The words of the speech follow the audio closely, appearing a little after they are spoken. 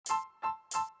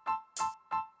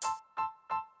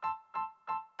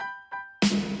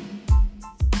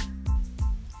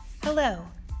Hello,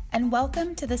 and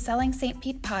welcome to the Selling St.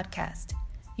 Pete podcast,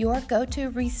 your go-to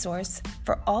resource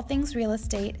for all things real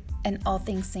estate and all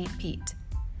things St. Pete.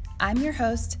 I'm your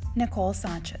host, Nicole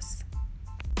Sanchez.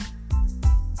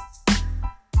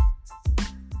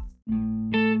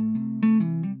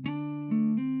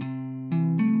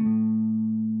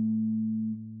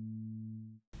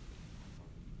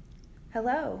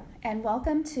 Hello, and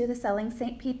welcome to the Selling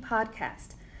St. Pete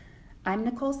podcast. I'm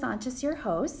Nicole Sanchez, your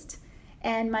host,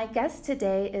 and my guest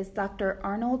today is Dr.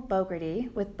 Arnold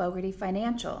Bogerty with Bogerty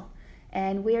Financial,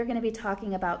 and we are going to be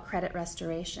talking about credit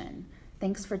restoration.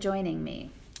 Thanks for joining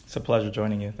me. It's a pleasure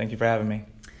joining you. Thank you for having me.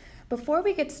 Before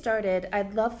we get started,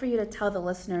 I'd love for you to tell the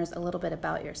listeners a little bit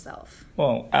about yourself.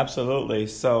 Well, absolutely.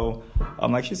 So,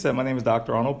 like she said, my name is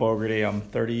Dr. Arnold Bogerty. I'm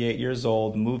 38 years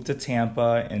old, moved to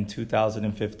Tampa in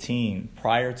 2015.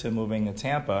 Prior to moving to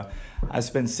Tampa, I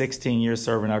spent 16 years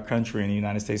serving our country in the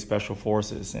United States Special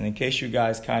Forces. And in case you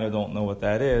guys kind of don't know what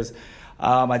that is,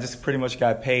 I just pretty much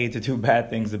got paid to do bad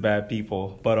things to bad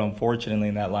people. But unfortunately,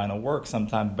 in that line of work,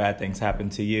 sometimes bad things happen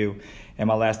to you. In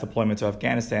my last deployment to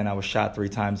Afghanistan, I was shot 3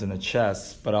 times in the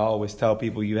chest. But I always tell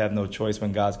people you have no choice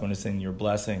when God's going to send your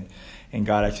blessing. And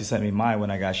God actually sent me mine when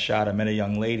I got shot. I met a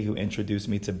young lady who introduced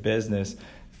me to business.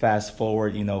 Fast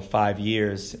forward, 5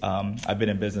 years. I've been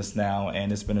in business now,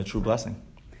 and it's been a true blessing.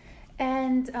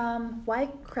 And why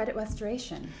credit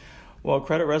restoration? Well,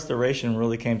 credit restoration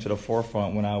really came to the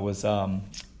forefront when I was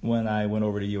when I went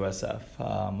over to USF.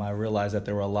 I realized that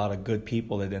there were a lot of good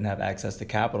people that didn't have access to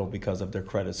capital because of their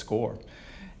credit score.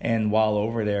 And while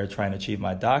over there trying to achieve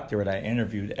my doctorate, I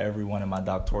interviewed everyone in my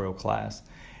doctoral class.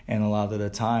 And a lot of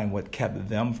the time, what kept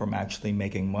them from actually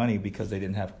making money because they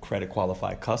didn't have credit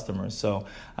qualified customers. So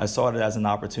I saw it as an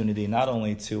opportunity not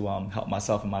only to help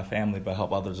myself and my family, but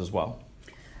help others as well.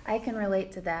 I can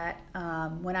relate to that.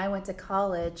 When I went to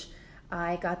college,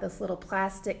 I got this little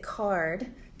plastic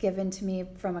card given to me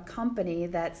from a company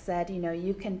that said,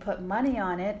 you can put money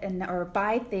on it or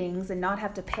buy things and not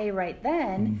have to pay right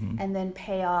then, and then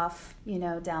pay off,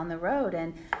 down the road.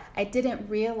 And I didn't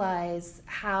realize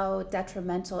how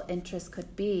detrimental interest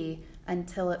could be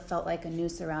until it felt like a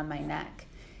noose around my neck.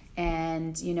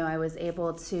 And, I was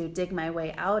able to dig my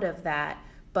way out of that,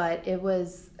 but it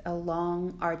was a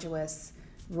long, arduous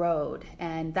road.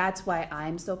 And that's why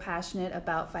I'm so passionate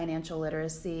about financial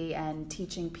literacy and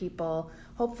teaching people,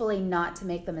 hopefully not to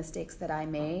make the mistakes that I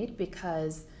made,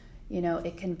 because,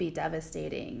 it can be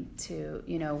devastating to,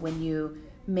 when you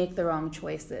make the wrong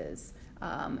choices.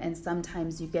 And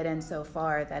sometimes you get in so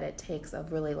far that it takes a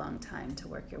really long time to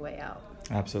work your way out.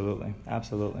 Absolutely.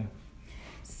 Absolutely.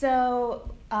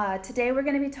 So today we're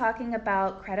going to be talking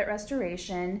about credit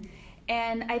restoration.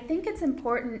 And I think it's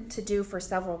important to do for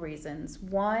several reasons.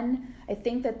 One, I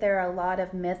think that there are a lot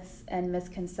of myths and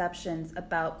misconceptions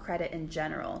about credit in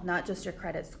general, not just your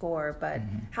credit score, but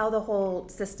how the whole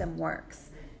system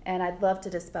works. And I'd love to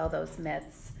dispel those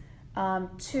myths.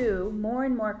 2, more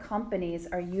and more companies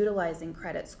are utilizing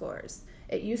credit scores.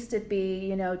 It used to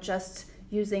be, just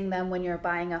using them when you're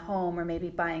buying a home or maybe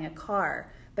buying a car,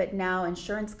 but now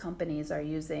insurance companies are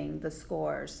using the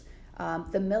scores.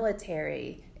 The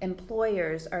military,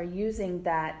 employers are using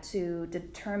that to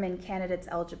determine candidates'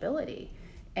 eligibility.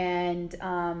 And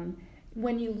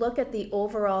when you look at the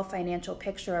overall financial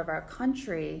picture of our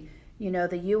country,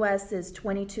 the U.S. is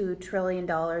 $22 trillion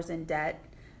in debt.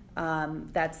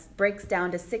 That breaks down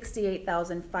to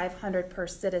 $68,500 per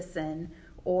citizen,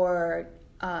 or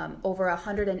over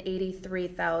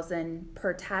 $183,000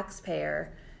 per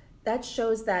taxpayer. That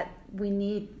shows that we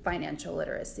need financial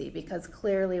literacy because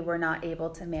clearly we're not able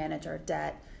to manage our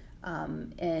debt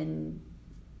in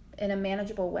a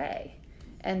manageable way.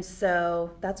 And so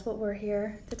that's what we're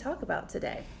here to talk about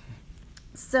today.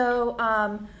 So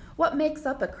what makes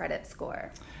up a credit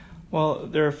score? Well,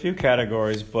 there are a few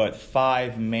categories, but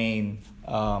 5 main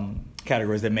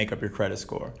categories that make up your credit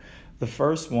score. The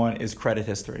first one is credit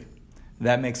history.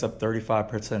 That makes up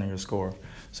 35% of your score.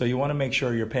 So you want to make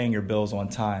sure you're paying your bills on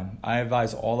time. I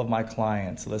advise all of my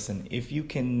clients, listen, if you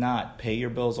cannot pay your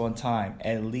bills on time,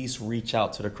 at least reach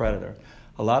out to the creditor.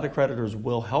 A lot of creditors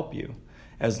will help you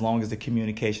as long as the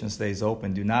communication stays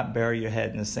open. Do not bury your head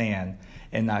in the sand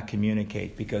and not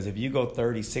communicate, because if you go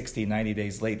 30, 60, 90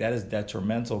 days late, that is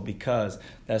detrimental because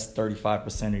that's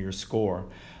 35% of your score.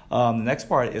 The next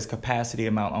part is capacity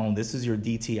amount owned. This is your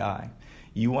DTI.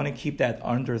 You want to keep that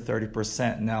under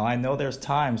 30%. Now, I know there's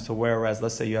times to whereas,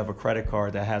 let's say you have a credit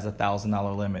card that has a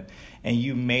 $1,000 limit, and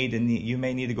you may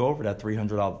need to go over that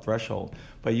 $300 threshold,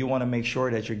 but you want to make sure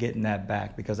that you're getting that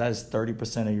back because that is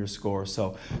 30% of your score.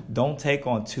 So don't take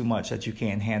on too much that you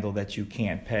can't handle, that you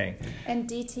can't pay. And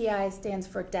DTI stands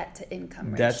for debt to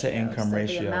income ratio. Debt to income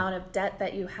ratio. The amount of debt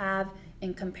that you have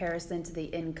in comparison to the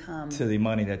income. To the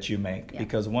money that you make. Yeah.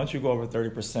 Because once you go over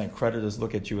 30%, creditors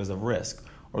look at you as a risk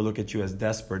or look at you as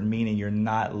desperate, meaning you're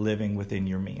not living within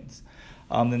your means.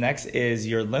 The next is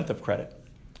your length of credit.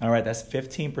 All right, that's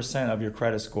 15% of your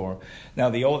credit score. Now,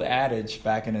 the old adage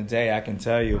back in the day, I can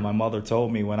tell you, my mother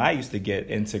told me when I used to get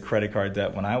into credit card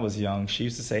debt when I was young, she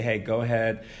used to say, hey, go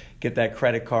ahead, get that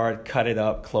credit card, cut it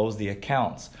up, close the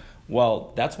accounts.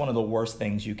 Well, that's one of the worst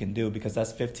things you can do because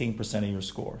that's 15% of your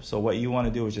score. So what you want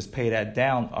to do is just pay that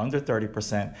down under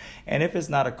 30%. And if it's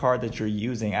not a card that you're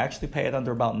using, actually pay it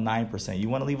under about 9%. You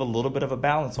want to leave a little bit of a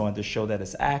balance on it to show that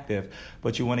it's active,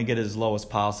 but you want to get it as low as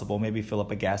possible. Maybe fill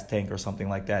up a gas tank or something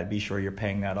like that. Be sure you're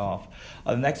paying that off.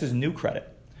 The next is new credit.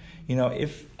 You know,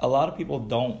 if a lot of people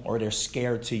don't or they're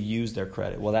scared to use their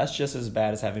credit, well, that's just as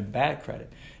bad as having bad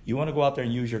credit. You want to go out there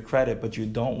and use your credit, but you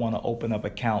don't want to open up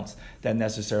accounts that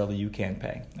necessarily you can't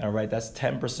pay. All right, that's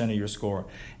 10% of your score.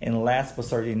 And last but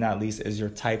certainly not least is your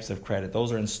types of credit.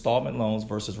 Those are installment loans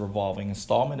versus revolving.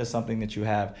 Installment is something that you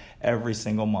have every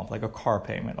single month, like a car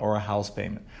payment or a house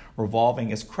payment.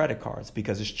 Revolving is credit cards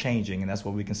because it's changing, and that's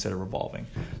what we consider revolving.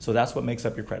 So that's what makes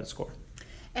up your credit score.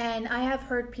 And I have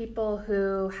heard people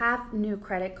who have new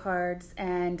credit cards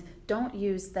and don't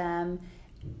use them,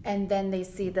 and then they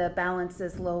see the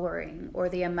balances lowering or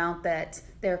the amount that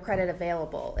their credit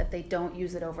available. If they don't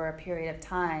use it over a period of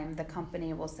time, the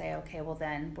company will say, okay, well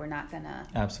then we're not going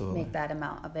to make that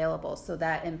amount available. So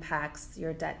that impacts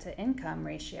your debt to income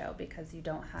ratio because you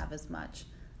don't have as much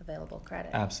available credit.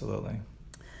 Absolutely.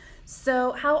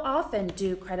 So how often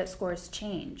do credit scores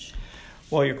change?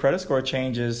 Well, your credit score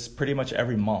changes pretty much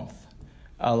every month.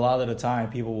 A lot of the time,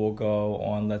 people will go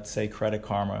on, let's say, Credit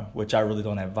Karma, which I really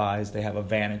don't advise. They have a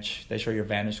Vantage. They show your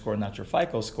Vantage score, not your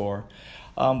FICO score.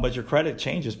 But your credit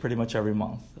changes pretty much every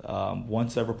month.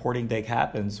 Once a reporting date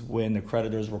happens, when the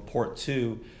creditors report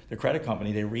to the credit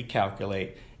company, they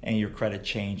recalculate and your credit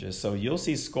changes. So you'll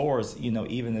see scores,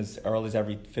 even as early as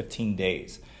every 15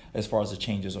 days as far as the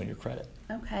changes on your credit.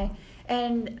 Okay.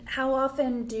 And how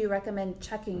often do you recommend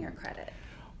checking your credit?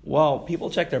 Well,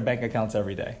 people check their bank accounts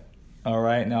every day. All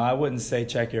right. Now, I wouldn't say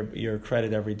check your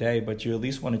credit every day, but you at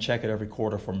least want to check it every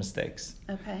quarter for mistakes.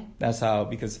 Okay. That's how,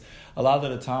 because a lot of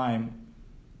the time,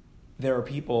 there are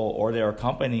people or there are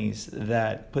companies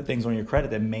that put things on your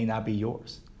credit that may not be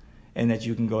yours and that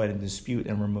you can go ahead and dispute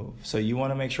and remove. So you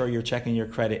want to make sure you're checking your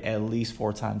credit at least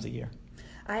 4 times a year.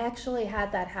 I actually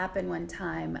had that happen one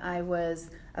time. I was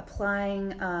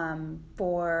applying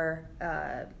for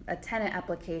a tenant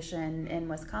application in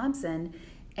Wisconsin,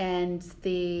 and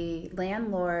the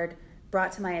landlord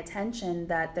brought to my attention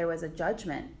that there was a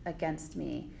judgment against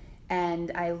me.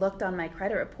 And I looked on my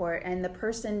credit report, and the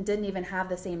person didn't even have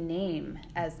the same name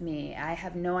as me. I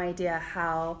have no idea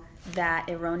how that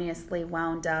erroneously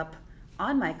wound up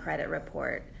on my credit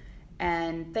report.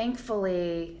 And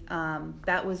thankfully,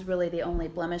 that was really the only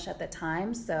blemish at the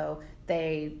time. So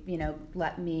they,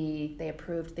 they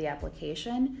approved the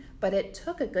application. But it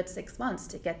took a good 6 months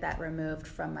to get that removed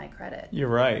from my credit. You're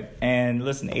right. And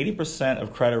listen, 80%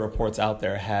 of credit reports out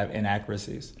there have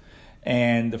inaccuracies.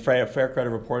 And the Fair Credit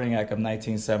Reporting Act of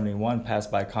 1971,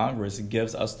 passed by Congress,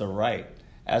 gives us the right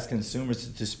as consumers to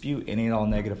dispute any and all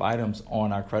negative items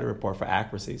on our credit report for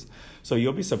accuracies. So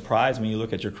you'll be surprised when you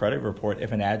look at your credit report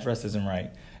if an address isn't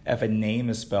right, if a name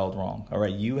is spelled wrong. All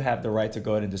right, you have the right to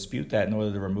go ahead and dispute that in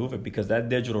order to remove it, because that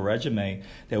digital resume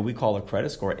that we call a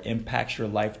credit score impacts your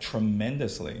life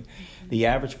tremendously. Mm-hmm. The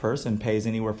average person pays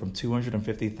anywhere from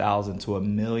 $250,000 to $1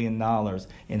 million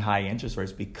in high interest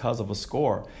rates because of a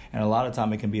score. And a lot of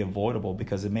time it can be avoidable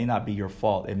because it may not be your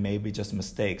fault. It may be just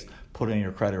mistakes put in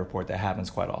your credit report that happens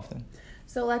quite often.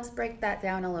 So let's break that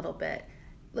down a little bit.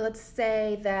 Let's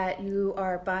say that you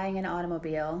are buying an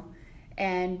automobile,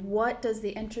 and what does the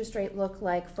interest rate look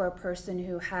like for a person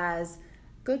who has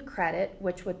good credit,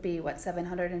 which would be,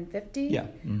 750? Yeah.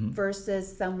 Mm-hmm.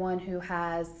 Versus someone who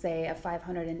has, say, a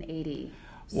 580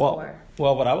 score?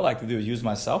 Well, what I would like to do is use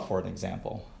myself for an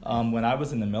example. When I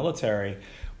was in the military,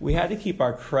 we had to keep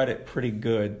our credit pretty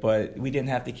good, but we didn't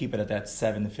have to keep it at that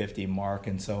 750 mark.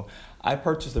 And so I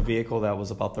purchased a vehicle that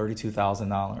was about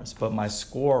 $32,000, but my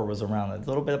score was around a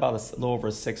little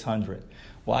over 600.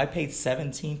 Well, I paid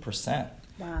 17%,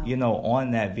 wow,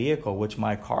 on that vehicle, which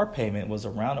my car payment was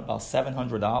around about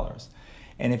 $700.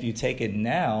 And if you take it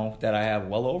now that I have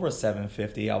well over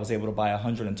 750, I was able to buy a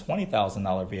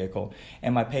 $120,000 vehicle,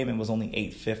 and my payment was only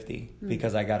 $850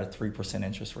 because I got a 3%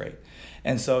 interest rate.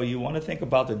 And so you want to think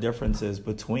about the differences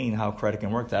between how credit can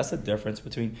work. That's the difference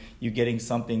between you getting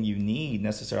something you need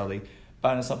necessarily,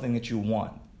 buying something that you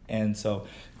want. And so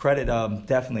credit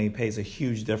definitely pays a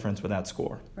huge difference with that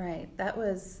score. Right. That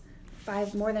was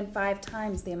more than 5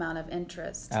 times the amount of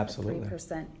interest. Absolutely.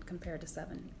 3% compared to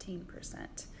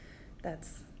 17%.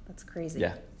 That's crazy.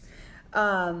 Yeah.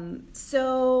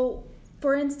 So,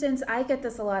 for instance, I get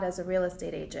this a lot as a real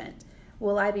estate agent.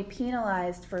 Will I be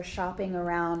penalized for shopping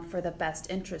around for the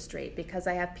best interest rate? Because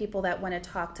I have people that want to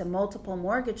talk to multiple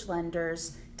mortgage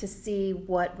lenders to see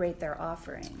what rate they're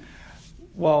offering.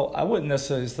 Well, I wouldn't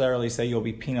necessarily say you'll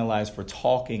be penalized for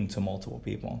talking to multiple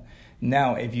people.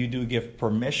 Now, if you do give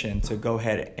permission to go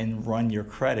ahead and run your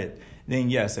credit,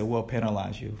 then yes, it will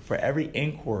penalize you. For every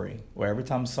inquiry, or every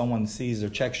time someone sees or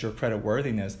checks your credit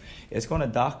worthiness, it's going to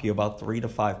dock you about 3 to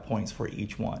 5 points for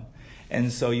each one.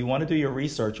 And so you want to do your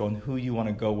research on who you want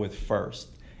to go with first,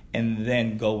 and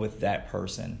then go with that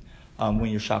person when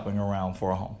you're shopping around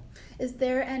for a home. Is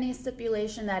there any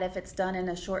stipulation that if it's done in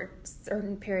a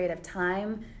certain period of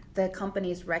time, the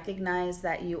companies recognize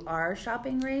that you are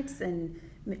shopping rates? And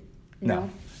no.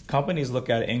 Companies look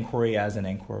at inquiry as an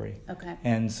inquiry. Okay.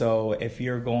 And so if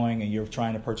you're going and you're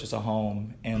trying to purchase a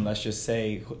home, and let's just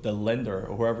say the lender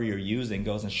or whoever you're using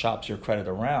goes and shops your credit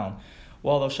around,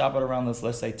 well, they'll shop it around,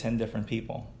 let's say 10 different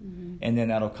people. And then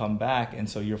that'll come back, and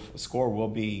so your score will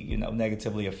be,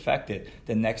 negatively affected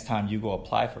the next time you go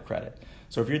apply for credit.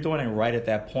 So if you're doing it right at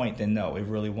that point, then no, it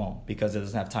really won't, because it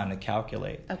doesn't have time to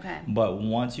calculate. Okay. But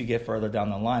once you get further down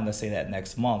the line, let's say that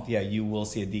next month, yeah, you will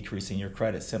see a decrease in your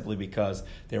credit simply because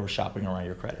they were shopping around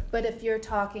your credit. But if you're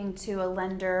talking to a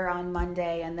lender on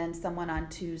Monday and then someone on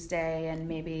Tuesday and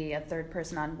maybe a third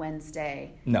person on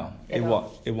Wednesday, no, it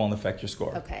won't affect your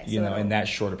score. Okay. In that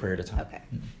shorter period of time. Okay.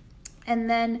 And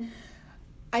then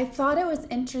I thought it was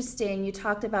interesting, you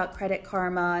talked about Credit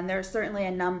Karma, and there's certainly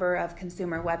a number of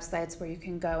consumer websites where you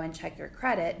can go and check your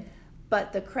credit,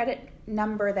 but the credit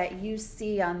number that you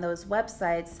see on those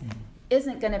websites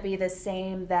isn't going to be the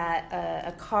same that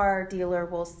a car dealer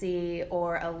will see,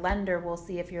 or a lender will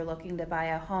see if you're looking to buy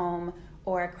a home,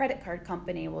 or a credit card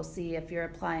company will see if you're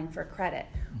applying for credit.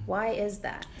 Why is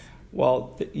that?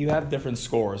 Well, you have different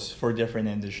scores for different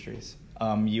industries.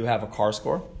 You have a car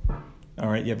score. All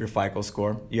right, you have your FICO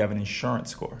score, you have an insurance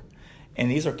score.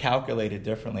 And these are calculated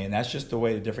differently, and that's just the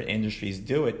way the different industries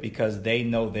do it, because they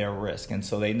know their risk, and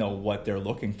so they know what they're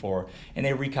looking for, and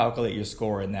they recalculate your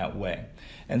score in that way.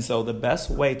 And so the best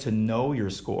way to know your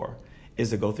score is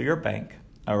to go through your bank.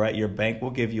 All right, your bank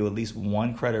will give you at least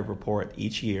one credit report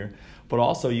each year, but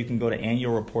also you can go to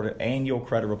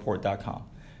annualcreditreport.com.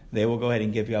 They will go ahead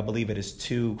and give you, I believe it is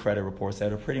 2 credit reports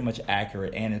that are pretty much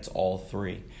accurate, and it's all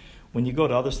 3. When you go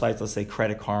to other sites, let's say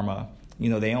Credit Karma,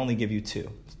 they only give you two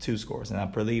scores, and I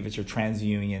believe it's your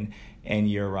TransUnion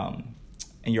and your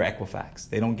Equifax.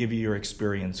 They don't give you your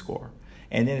Experian score,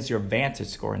 and then it's your Vantage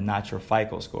score and not your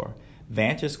FICO score.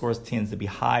 Vantage scores tends to be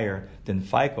higher than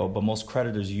FICO, but most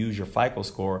creditors use your FICO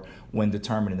score when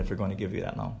determining if they're going to give you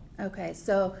that loan. Okay,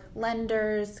 so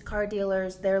lenders, car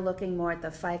dealers, they're looking more at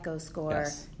the FICO score,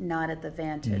 yes, not at the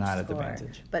Vantage not score. at the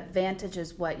Vantage. But Vantage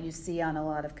is what you see on a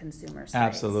lot of consumer sites.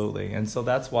 Absolutely, and so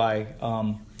that's why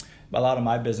a lot of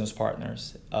my business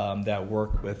partners that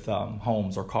work with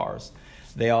homes or cars,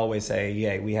 they always say,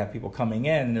 yeah, we have people coming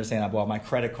in and they're saying, well, my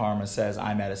Credit Karma says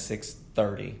I'm at a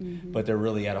 630, but they're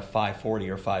really at a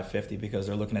 540 or 550 because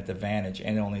they're looking at the Vantage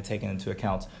and only taking into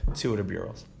account 2 of the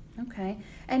bureaus. Okay.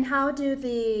 And how do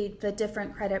the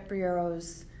different credit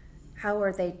bureaus, how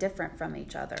are they different from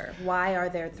each other? Why are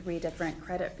there 3 different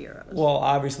credit bureaus? Well,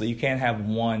 obviously, you can't have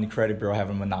one credit bureau have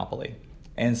a monopoly.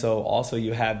 And so also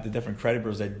you have the different credit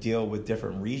bureaus that deal with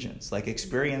different regions. Like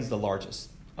Experian's the largest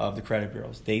of the credit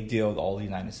bureaus. They deal with all the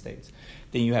United States.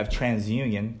 Then you have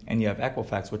TransUnion and you have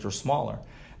Equifax, which are smaller.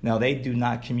 Now, they do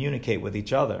not communicate with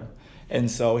each other.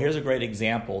 And so here's a great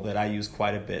example that I use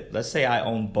quite a bit. Let's say I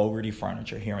own Bogerty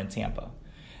Furniture here in Tampa.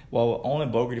 Well,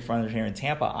 owning Bogerty Furniture here in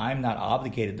Tampa, I'm not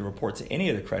obligated to report to any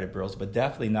of the credit bureaus, but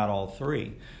definitely not all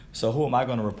 3. So who am I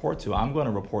going to report to? I'm going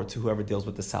to report to whoever deals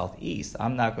with the Southeast.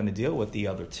 I'm not going to deal with the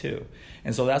other 2.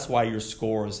 And so that's why your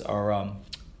scores are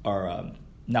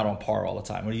not on par all the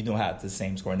time, or you don't have the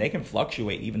same score. And they can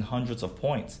fluctuate even hundreds of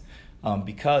points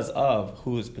because of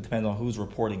depends on who's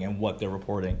reporting and what they're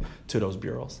reporting to those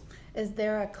bureaus. Is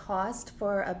there a cost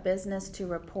for a business to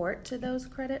report to those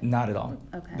credit? Not at all.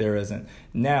 Okay. There isn't.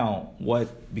 Now,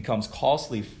 what becomes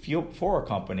costly for a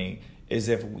company is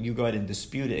if you go ahead and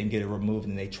dispute it and get it removed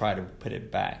and they try to put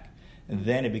it back.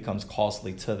 then it becomes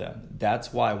costly to them.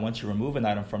 That's why once you remove an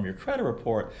item from your credit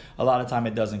report, a lot of time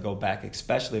it doesn't go back,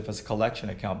 especially if it's a collection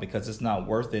account, because it's not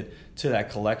worth it to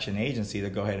that collection agency to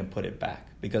go ahead and put it back,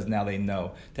 because now they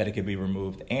know that it could be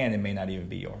removed and it may not even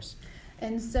be yours.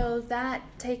 And so that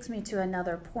takes me to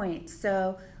another point.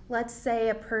 So let's say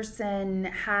a person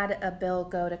had a bill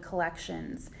go to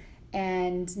collections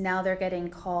and now they're getting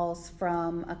calls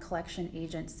from a collection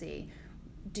agency.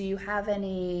 Do you have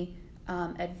any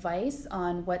advice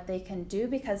on what they can do?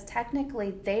 Because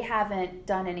technically they haven't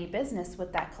done any business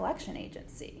with that collection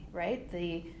agency, right?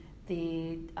 The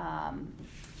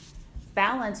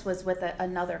balance was with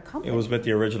another company. It was with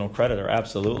the original creditor,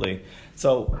 absolutely.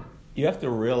 So you have to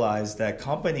realize that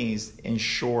companies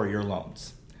insure your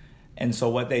loans. And so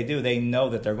what they do, they know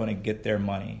that they're going to get their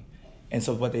money. And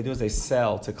so what they do is they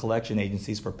sell to collection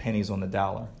agencies for pennies on the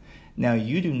dollar. Now,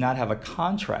 you do not have a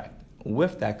contract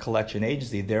with that collection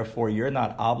agency, therefore you're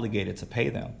not obligated to pay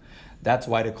them. That's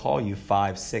why they call you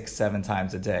 5, 6, 7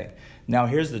 times a day. Now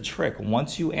here's the trick.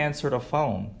 Once you answer the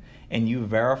phone and you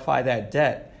verify that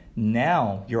debt,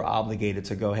 now you're obligated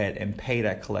to go ahead and pay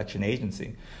that collection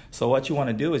agency. So what you want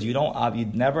to do is you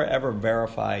never ever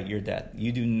verify your debt.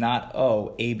 You do not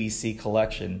owe ABC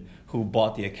Collection, who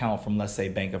bought the account from, let's say,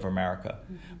 Bank of America.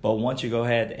 But once you go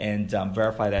ahead and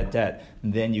verify that debt,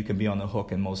 then you can be on the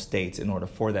hook in most states in order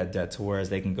for that debt, to whereas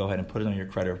they can go ahead and put it on your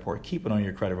credit report, keep it on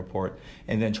your credit report,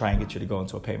 and then try and get you to go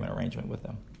into a payment arrangement with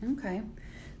them. Okay.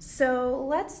 So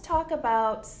let's talk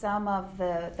about some of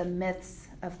the myths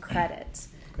of credit.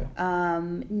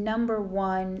 Okay. Number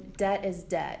one, debt is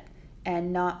debt,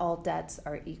 and not all debts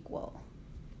are equal.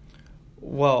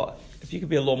 Well, if you could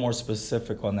be a little more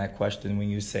specific on that question when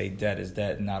you say debt is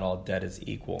debt and not all debt is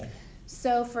equal.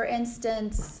 So, for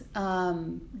instance,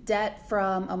 debt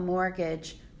from a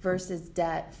mortgage versus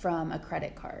debt from a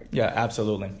credit card. Yeah,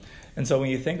 absolutely. And so when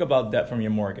you think about debt from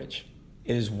your mortgage,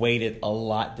 it is weighted a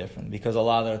lot different, because a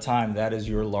lot of the time that is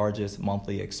your largest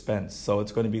monthly expense. So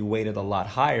it's going to be weighted a lot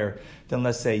higher than,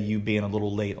 let's say, you being a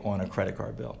little late on a credit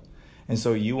card bill. And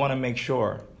so you want to make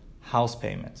sure house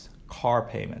payments, car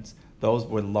payments, those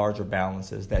with larger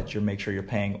balances, that you make sure you're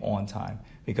paying on time,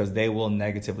 because they will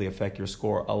negatively affect your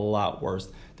score a lot worse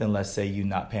than, let's say, you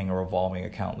not paying a revolving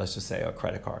account, let's just say a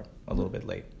credit card, a little bit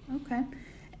late. Okay.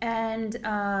 And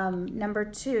number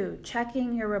two,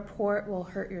 checking your report will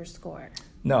hurt your score.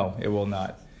 No, it will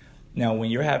not. Now,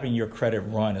 when you're having your credit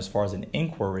run as far as an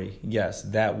inquiry, yes,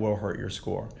 that will hurt your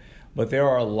score. But there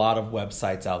are a lot of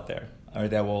websites out there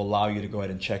that will allow you to go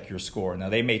ahead and check your score. Now,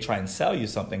 they may try and sell you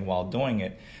something while doing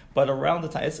it, but around the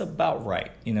time, it's about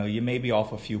right. You may be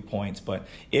off a few points, but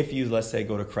if you, let's say,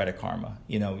 go to Credit Karma,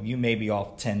 you may be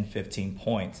off 10, 15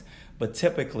 points, but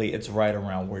typically it's right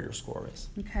around where your score is.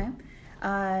 Okay.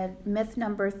 Myth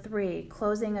number three,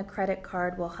 closing a credit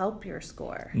card will help your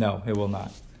score. No, it will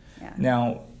not. Yeah.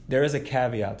 Now, there is a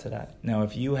caveat to that. Now,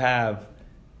 if you have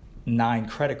 9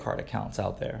 credit card accounts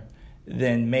out there,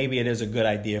 then maybe it is a good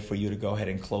idea for you to go ahead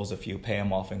and close a few, pay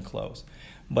them off and close.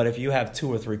 But if you have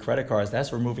 2 or 3 credit cards,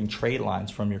 that's removing trade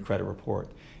lines from your credit report.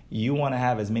 You want to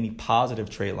have as many positive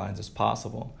trade lines as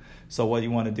possible. So what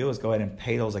you want to do is go ahead and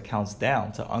pay those accounts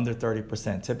down to under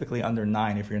 30%, typically under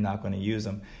 9 if you're not going to use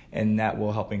them, and that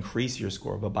will help increase your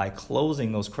score. But by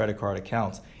closing those credit card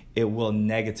accounts, it will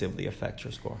negatively affect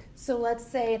your score. So let's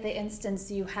say the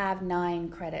instance you have 9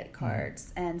 credit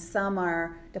cards, and some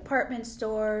are department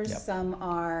stores, Yep. some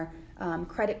are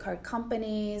credit card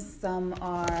companies, some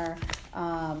are,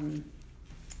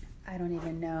 I don't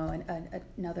even know,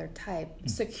 another type,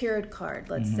 secured card,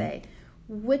 let's say.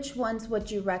 Which ones would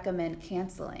you recommend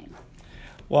canceling?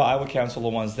 Well, I would cancel the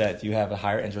ones that you have a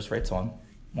higher interest rates on,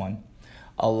 one.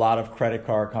 A lot of credit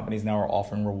card companies now are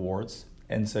offering rewards,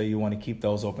 and so you want to keep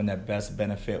those open that best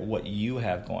benefit what you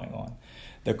have going on.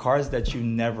 The cards that you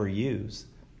never use,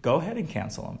 go ahead and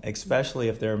cancel them, especially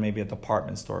if they're maybe a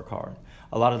department store card.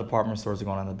 A lot of department stores are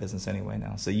going out of business anyway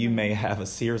now, so you may have a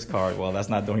Sears card. Well, that's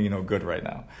not doing you no good right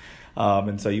now.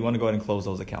 And so you want to go ahead and close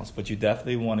those accounts, but you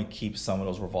definitely want to keep some of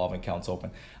those revolving accounts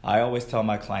open. I always tell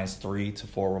my clients 3 to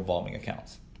 4 revolving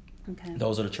accounts. Okay.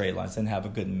 Those are the trade lines, and have a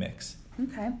good mix.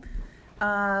 Okay.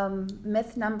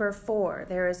 Myth number 4,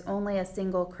 there is only a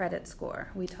single credit score.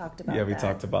 We talked about that. Yeah, we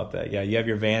talked about that. Yeah, you have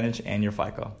your Vantage and your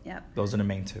FICO. Yep. Those are the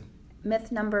main 2.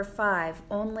 Myth number 5,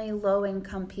 only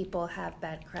low-income people have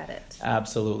bad credit.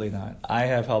 Absolutely not. I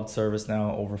have helped service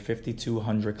now over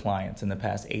 5,200 clients in the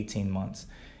past 18 months.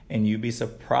 And you'd be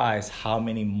surprised how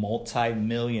many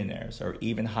multi-millionaires or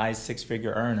even high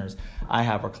 6-figure earners I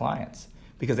have are clients,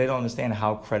 because they don't understand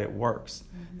how credit works.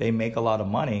 They make a lot of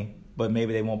money, but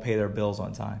maybe they won't pay their bills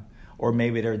on time. Or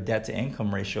maybe their debt to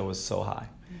income ratio is so high.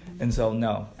 And so,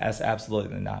 no, that's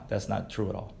absolutely not. That's not true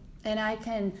at all. And I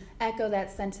can echo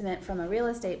that sentiment from a real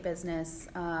estate business.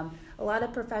 A lot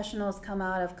of professionals come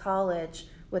out of college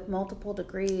with multiple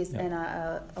degrees and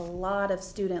a lot of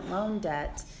student loan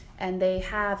debt, and they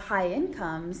have high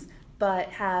incomes, but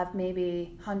have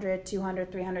maybe $100,000,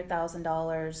 $200,000,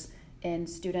 $300,000 in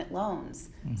student loans.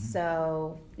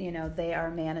 So, they are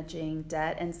managing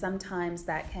debt, and sometimes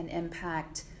that can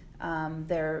impact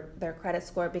their credit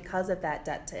score because of that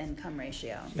debt to income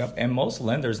ratio. Yep. And most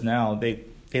lenders now, they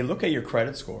look at your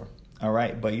credit score, all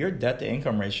right, but your debt to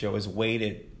income ratio is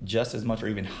weighted just as much or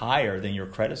even higher than your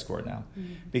credit score now,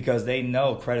 because they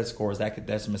know credit scores,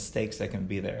 that's mistakes that can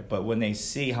be there. But when they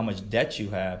see how much debt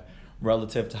you have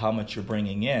relative to how much you're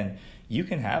bringing in, you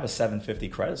can have a 750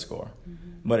 credit score.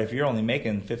 But if you're only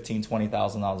making $15,000,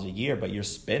 $20,000 a year, but you're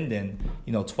spending,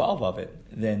 12 of it,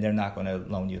 then they're not going to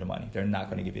loan you the money. They're not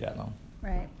going to give you that loan.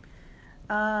 Right.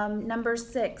 Number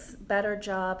 6, better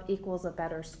job equals a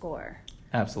better score.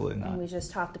 Absolutely not. And we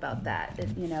just talked about that.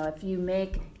 If you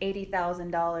make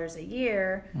 $80,000 a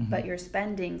year, but you're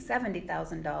spending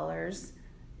 $70,000,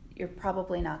 you're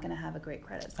probably not going to have a great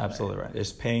credit score. Absolutely right.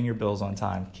 It's paying your bills on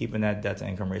time, keeping that debt to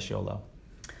income ratio low.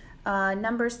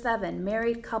 Number 7,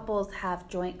 married couples have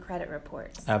joint credit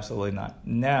reports. Absolutely not.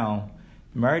 Now,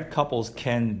 married couples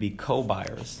can be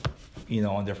co-buyers,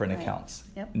 on different accounts.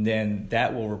 Yep. Then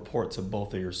that will report to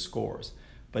both of your scores.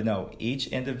 But no, each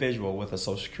individual with a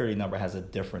Social Security number has a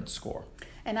different score.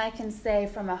 And I can say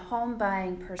from a home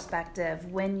buying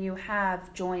perspective, when you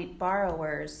have joint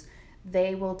borrowers,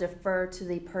 they will defer to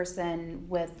the person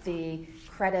with the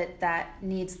credit that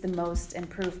needs the most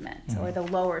improvement or the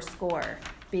lower score,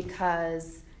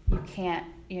 because you can't,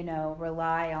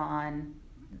 rely on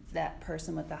that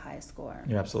person with the high score.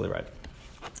 You're absolutely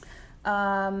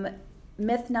right.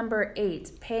 Myth number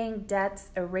 8, paying debts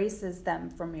erases them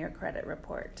from your credit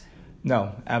report.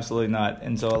 No, absolutely not.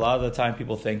 And so a lot of the time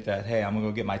people think that, hey, I'm going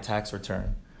to go get my tax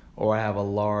return, or I have a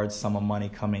large sum of money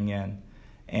coming in,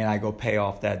 and I go pay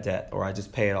off that debt, or I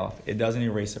just pay it off. It doesn't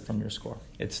erase it from your score.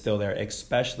 It's still there,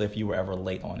 especially if you were ever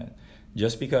late on it.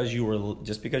 Just because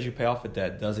you pay off a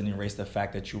debt doesn't erase the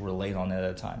fact that you were late on it at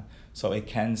a time. So it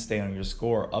can stay on your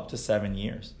score up to 7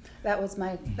 years. That was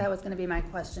going to be my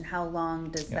question. How long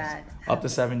does that happen? Up to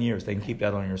 7 years, they can keep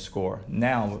that on your score.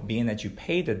 Now, being that you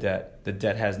paid the debt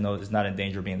is not in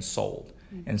danger of being sold.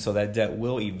 And so that debt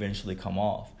will eventually come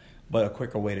off. But a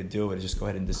quicker way to do it is just go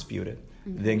ahead and dispute it.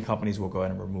 Then companies will go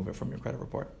ahead and remove it from your credit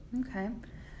report. Okay.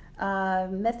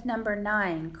 Myth number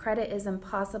 9, credit is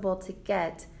impossible to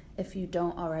get if you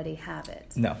don't already have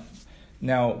it. No.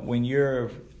 Now, when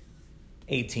you're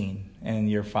 18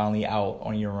 and you're finally out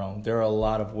on your own, there are a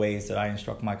lot of ways that I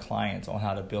instruct my clients on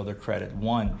how to build their credit.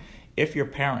 One, if your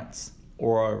parents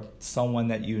or someone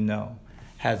that you know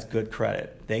has good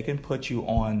credit, they can put you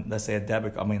on, let's say,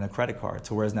 a credit card,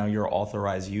 to whereas now you're an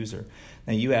authorized user.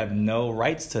 Now you have no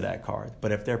rights to that card,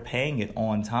 but if they're paying it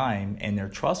on time and they're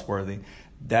trustworthy,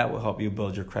 that will help you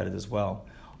build your credit as well.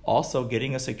 Also,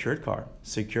 getting a secured card.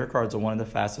 Secure cards are one of the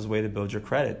fastest way to build your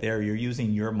credit. There, you're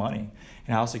using your money.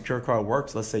 And how a secure card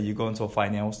works, let's say you go into a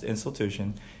financial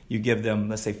institution, you give them,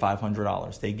 let's say,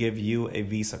 $500. They give you a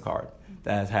Visa card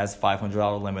that has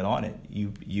 $500 limit on it.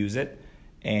 You use it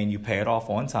and you pay it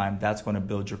off on time. That's going to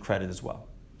build your credit as well.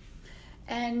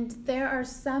 And there are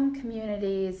some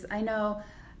communities, I know,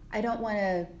 I don't want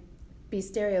to be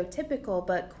stereotypical,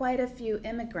 but quite a few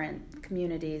immigrant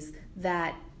communities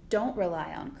that don't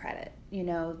rely on credit,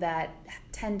 that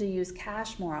tend to use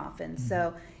cash more often.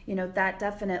 So, that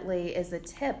definitely is a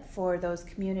tip for those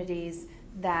communities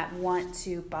that want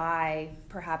to buy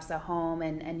perhaps a home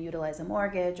and utilize a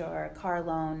mortgage or a car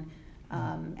loan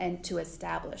and to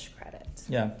establish credit.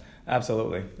 Yeah,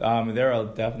 absolutely. There are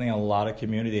definitely a lot of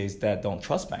communities that don't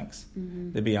trust banks,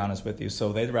 to be honest with you.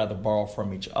 So they'd rather borrow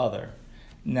from each other.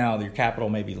 Now, your capital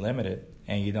may be limited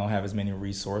and you don't have as many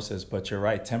resources, but you're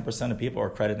right, 10% of people are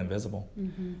credit invisible,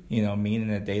 meaning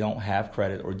that they don't have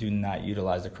credit or do not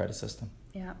utilize the credit system.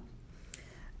 Yeah.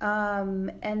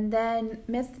 And then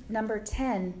myth number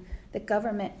 10, the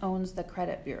government owns the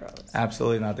credit bureaus.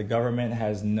 Absolutely not. The government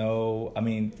has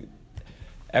Equifax,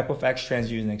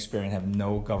 TransUnion, and Experian have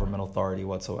no government authority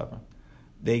whatsoever.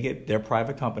 They're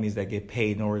private companies that get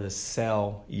paid in order to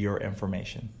sell your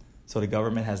information. So the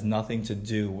government has nothing to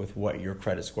do with what your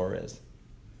credit score is.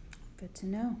 Good to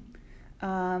know.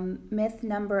 Myth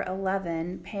number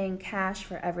 11, paying cash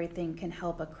for everything can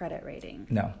help a credit rating.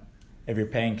 No. If you're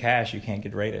paying cash, you can't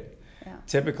get rated. Yeah.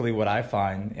 Typically what I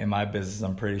find in my business,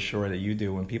 I'm pretty sure that you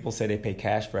do, when people say they pay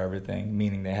cash for everything,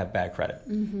 meaning they have bad credit.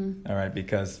 All right,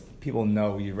 because people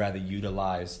know you'd rather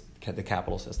utilize the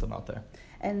capital system out there.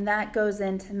 And that goes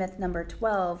into myth number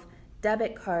 12.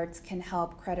 Debit cards can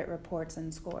help credit reports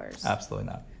and scores. Absolutely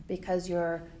not. Because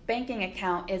your banking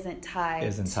account isn't tied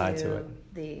to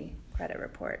it. The credit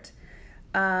report.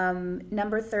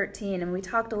 Number 13, and we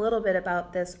talked a little bit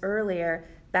about this earlier,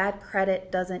 bad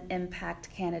credit doesn't impact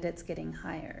candidates getting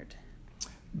hired.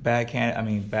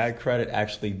 Bad credit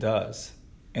actually does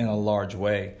in a large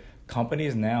way.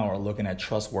 Companies now are looking at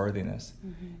trustworthiness.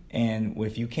 And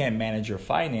if you can't manage your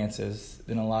finances,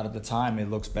 then a lot of the time it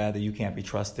looks bad that you can't be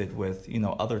trusted with,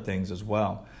 other things as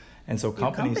well. And so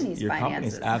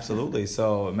companies, absolutely.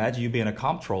 So imagine you being a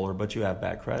comptroller, but you have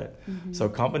bad credit. So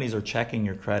companies are checking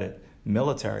your credit.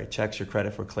 Military checks your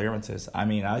credit for clearances.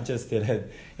 I just did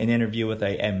an interview with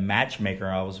a matchmaker.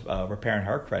 I was repairing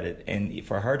her credit, and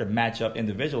for her to match up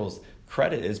individuals,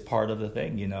 credit is part of the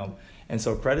thing, And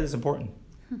so credit is important.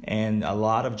 And a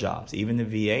lot of jobs, even the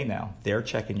VA now, they're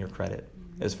checking your credit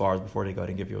as far as before they go ahead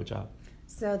and give you a job.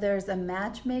 So there's a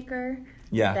matchmaker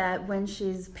that when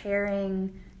she's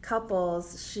pairing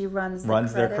couples, she runs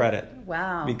their credit.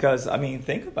 Wow. Because,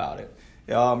 think about it.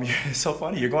 It's so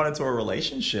funny. You're going into a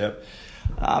relationship.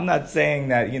 I'm not saying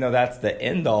that, that's the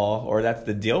end all or that's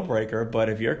the deal breaker, but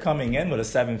if you're coming in with a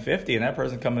 750 and that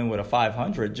person coming in with a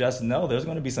 500, just know there's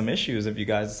going to be some issues if you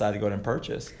guys decide to go ahead and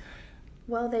purchase.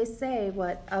 Well, they say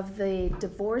of the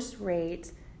divorce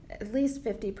rate, at least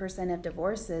 50% of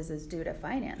divorces is due to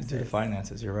finances. Due to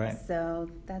finances, you're right. So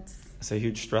it's a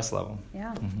huge stress level.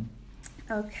 Yeah.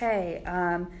 Okay.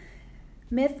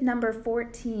 Myth number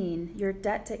 14, your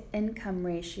debt to income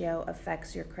ratio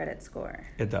affects your credit score.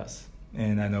 It does.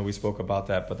 And I know we spoke about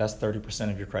that, but that's 30%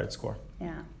 of your credit score.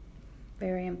 Yeah,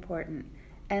 very important.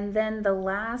 And then the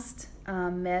last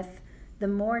myth, the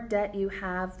more debt you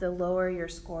have, the lower your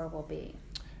score will be.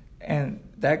 And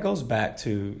that goes back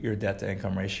to your debt to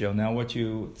income ratio. Now, what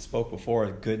you spoke before,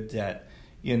 good debt,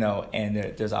 and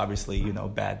there's obviously,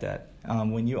 bad debt.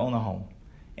 When you own a home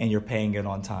and you're paying it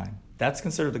on time, that's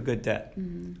considered a good debt,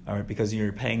 all right, because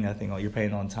you're paying you're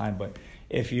paying on time. But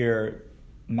if you're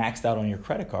maxed out on your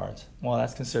credit cards, well,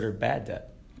 that's considered bad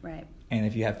debt. Right. And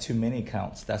if you have too many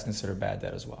accounts, that's considered bad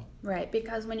debt as well. Right,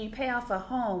 because when you pay off a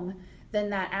home,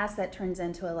 then that asset turns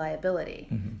into a liability.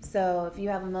 So if you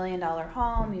have $1 million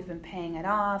home, you've been paying it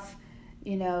off,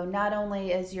 not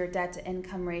only is your debt to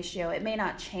income ratio, it may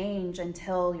not change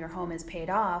until your home is paid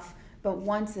off, but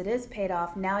once it is paid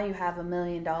off, now you have $1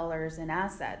 million in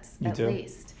assets at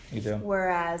least. You do.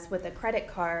 Whereas with a credit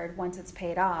card, once it's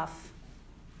paid off,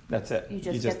 that's it. You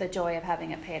just get the joy of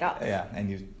having it paid off. Yeah, and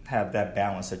you have that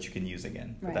balance that you can use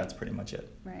again. Right. But that's pretty much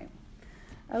it. Right.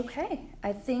 Okay.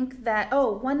 I think that,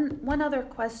 one other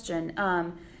question.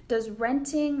 Does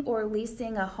renting or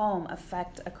leasing a home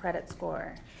affect a credit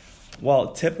score?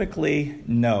 Well, typically,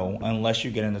 no, unless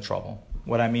you get into trouble.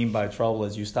 What I mean by trouble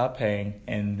is you stop paying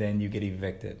and then you get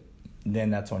evicted. Then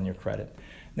that's on your credit.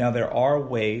 Now, there are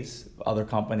ways, other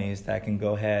companies that can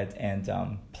go ahead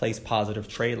and place positive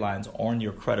trade lines on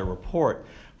your credit report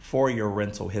for your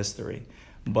rental history.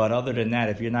 But other than that,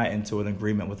 if you're not into an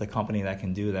agreement with a company that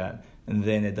can do that,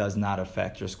 then it does not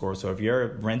affect your score. So if you're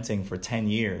renting for 10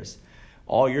 years,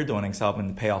 all you're doing is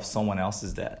helping to pay off someone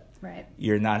else's debt. Right.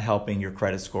 You're not helping your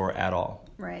credit score at all.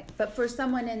 Right. But for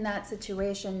someone in that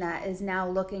situation that is now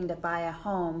looking to buy a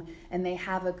home and they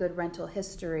have a good rental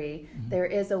history, there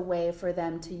is a way for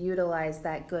them to utilize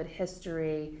that good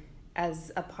history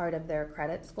as a part of their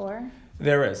credit score?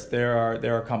 There is. There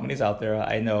are companies out there.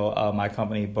 I know my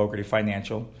company, Bogerty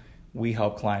Financial, we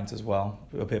help clients as well.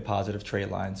 We'll put positive trade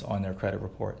lines on their credit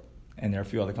report. And there are a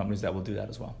few other companies that will do that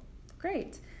as well.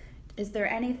 Great. Is there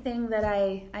anything that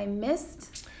I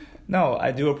missed? No,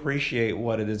 I do appreciate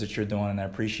what it is that you're doing, and I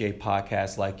appreciate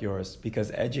podcasts like yours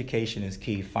because education is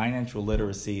key. Financial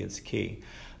literacy is key.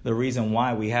 The reason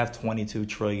why we have $22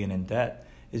 trillion in debt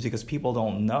is because people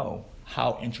don't know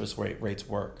how interest rates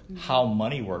work, how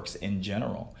money works in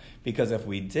general. Because if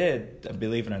we did,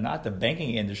 believe it or not, the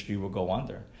banking industry will go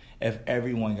under if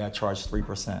everyone got charged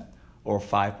 3% or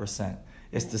 5%.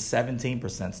 It's the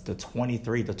 17%, the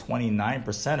 23, the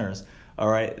 29%ers, all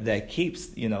right, that keeps,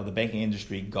 the banking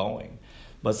industry going.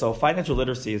 But so financial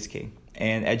literacy is key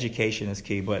and education is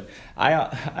key. But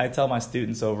I tell my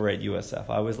students over at USF,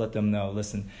 I always let them know,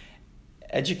 listen,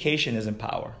 education isn't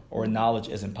power or knowledge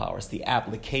isn't power. It's the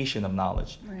application of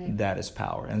knowledge that is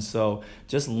power. And so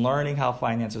just learning how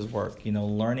finances work,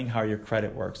 learning how your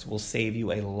credit works will save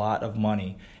you a lot of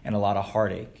money and a lot of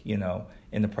heartache,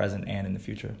 in the present and in the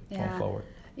future going forward.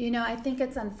 I think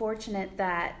it's unfortunate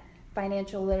that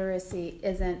financial literacy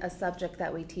isn't a subject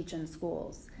that we teach in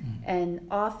schools. And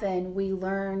often we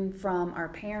learn from our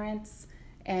parents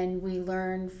and we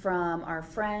learn from our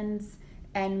friends,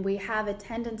 and we have a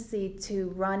tendency to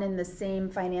run in the same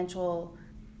financial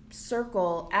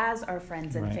circle as our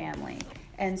friends and family.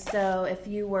 And so if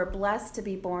you were blessed to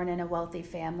be born in a wealthy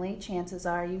family, chances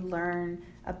are you learn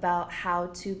about how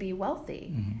to be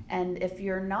wealthy. And if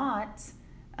you're not,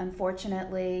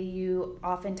 unfortunately, you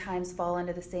oftentimes fall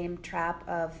into the same trap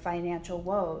of financial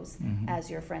woes as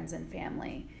your friends and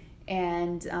family.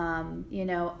 And, I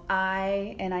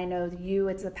know you,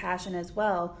 it's a passion as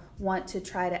well, want to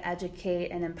try to educate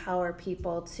and empower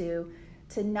people to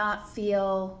not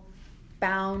feel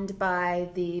bound by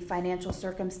the financial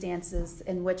circumstances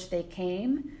in which they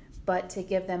came, but to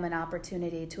give them an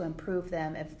opportunity to improve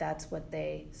them if that's what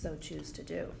they so choose to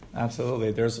do.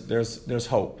 Absolutely. There's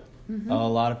hope. A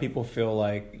lot of people feel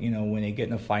like, when they get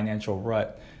in a financial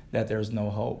rut, that there's no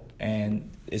hope.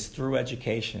 And it's through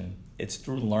education. It's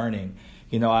through learning.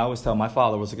 I always tell, my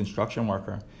father was a construction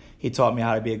worker. He taught me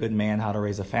how to be a good man, how to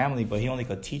raise a family, but he only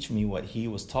could teach me what he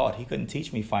was taught. He couldn't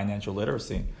teach me financial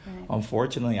literacy. Right.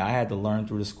 Unfortunately, I had to learn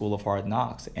through the School of Hard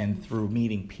Knocks and through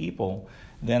meeting people.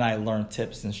 Then I learned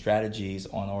tips and strategies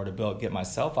on order to get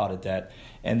myself out of debt.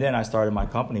 And then I started my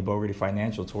company, Bogerty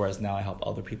Financial, to whereas now I help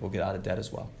other people get out of debt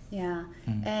as well. Yeah,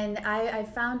 and I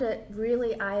found it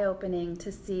really eye-opening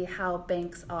to see how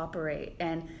banks operate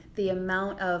and the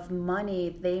amount of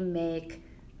money they make,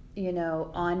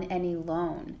 on any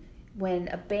loan. When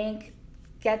a bank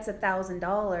gets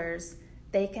 $1,000,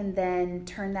 they can then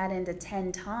turn that into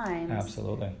 10 times.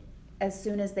 Absolutely. As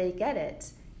soon as they get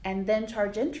it, and then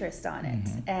charge interest on it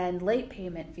and late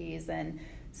payment fees. And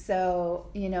so,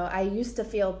 I used to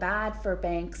feel bad for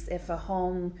banks if a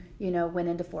home, went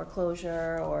into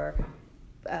foreclosure or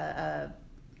a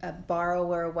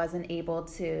borrower wasn't able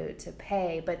to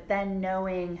pay. But then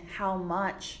knowing how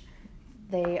much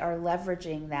they are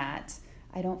leveraging that,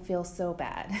 I don't feel so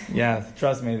bad. Yeah,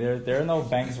 trust me, there are no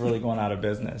banks really going out of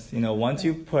business. Once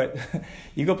you go put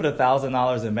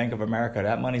 $1,000 in Bank of America,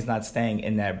 that money's not staying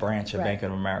in that branch of Bank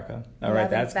of America. All right,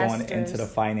 that's going into the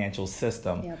financial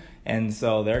system. Yep. And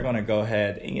so they're going to go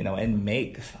ahead, and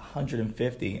make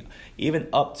 150, even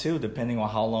up to, depending on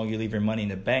how long you leave your money in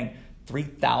the bank,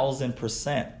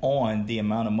 3,000% on the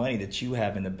amount of money that you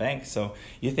have in the bank. So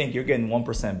you think you're getting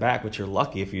 1% back, which you're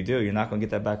lucky if you do. You're not going to get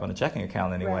that back on a checking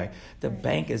account anyway. Right. The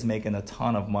bank is making a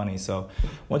ton of money. So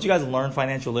once you guys learn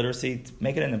financial literacy,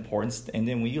 make it an importance. And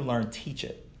then when you learn, teach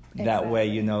it. Exactly. That way,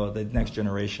 the next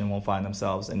generation won't find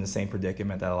themselves in the same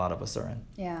predicament that a lot of us are in.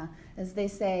 Yeah. As they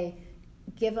say,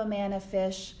 give a man a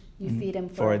fish, you feed him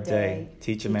for a day.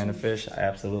 Teach a man to fish,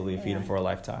 absolutely. Feed him for a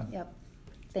lifetime. Yep.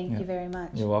 Thank you very much.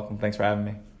 You're welcome. Thanks for having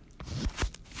me.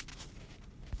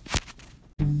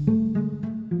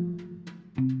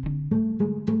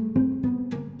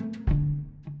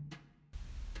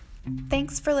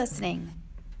 Thanks for listening.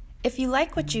 If you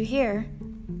like what you hear,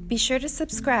 be sure to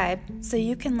subscribe so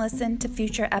you can listen to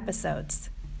future episodes.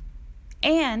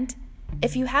 And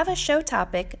if you have a show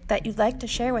topic that you'd like to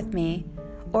share with me,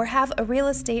 or have a real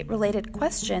estate related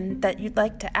question that you'd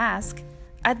like to ask,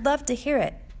 I'd love to hear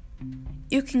it.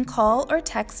 You can call or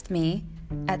text me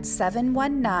at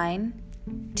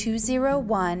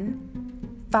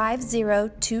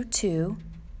 719-201-5022,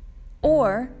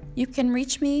 or you can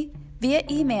reach me via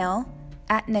email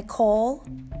at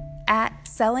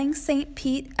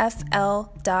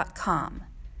nicole@sellingstpetefl.com.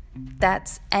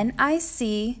 That's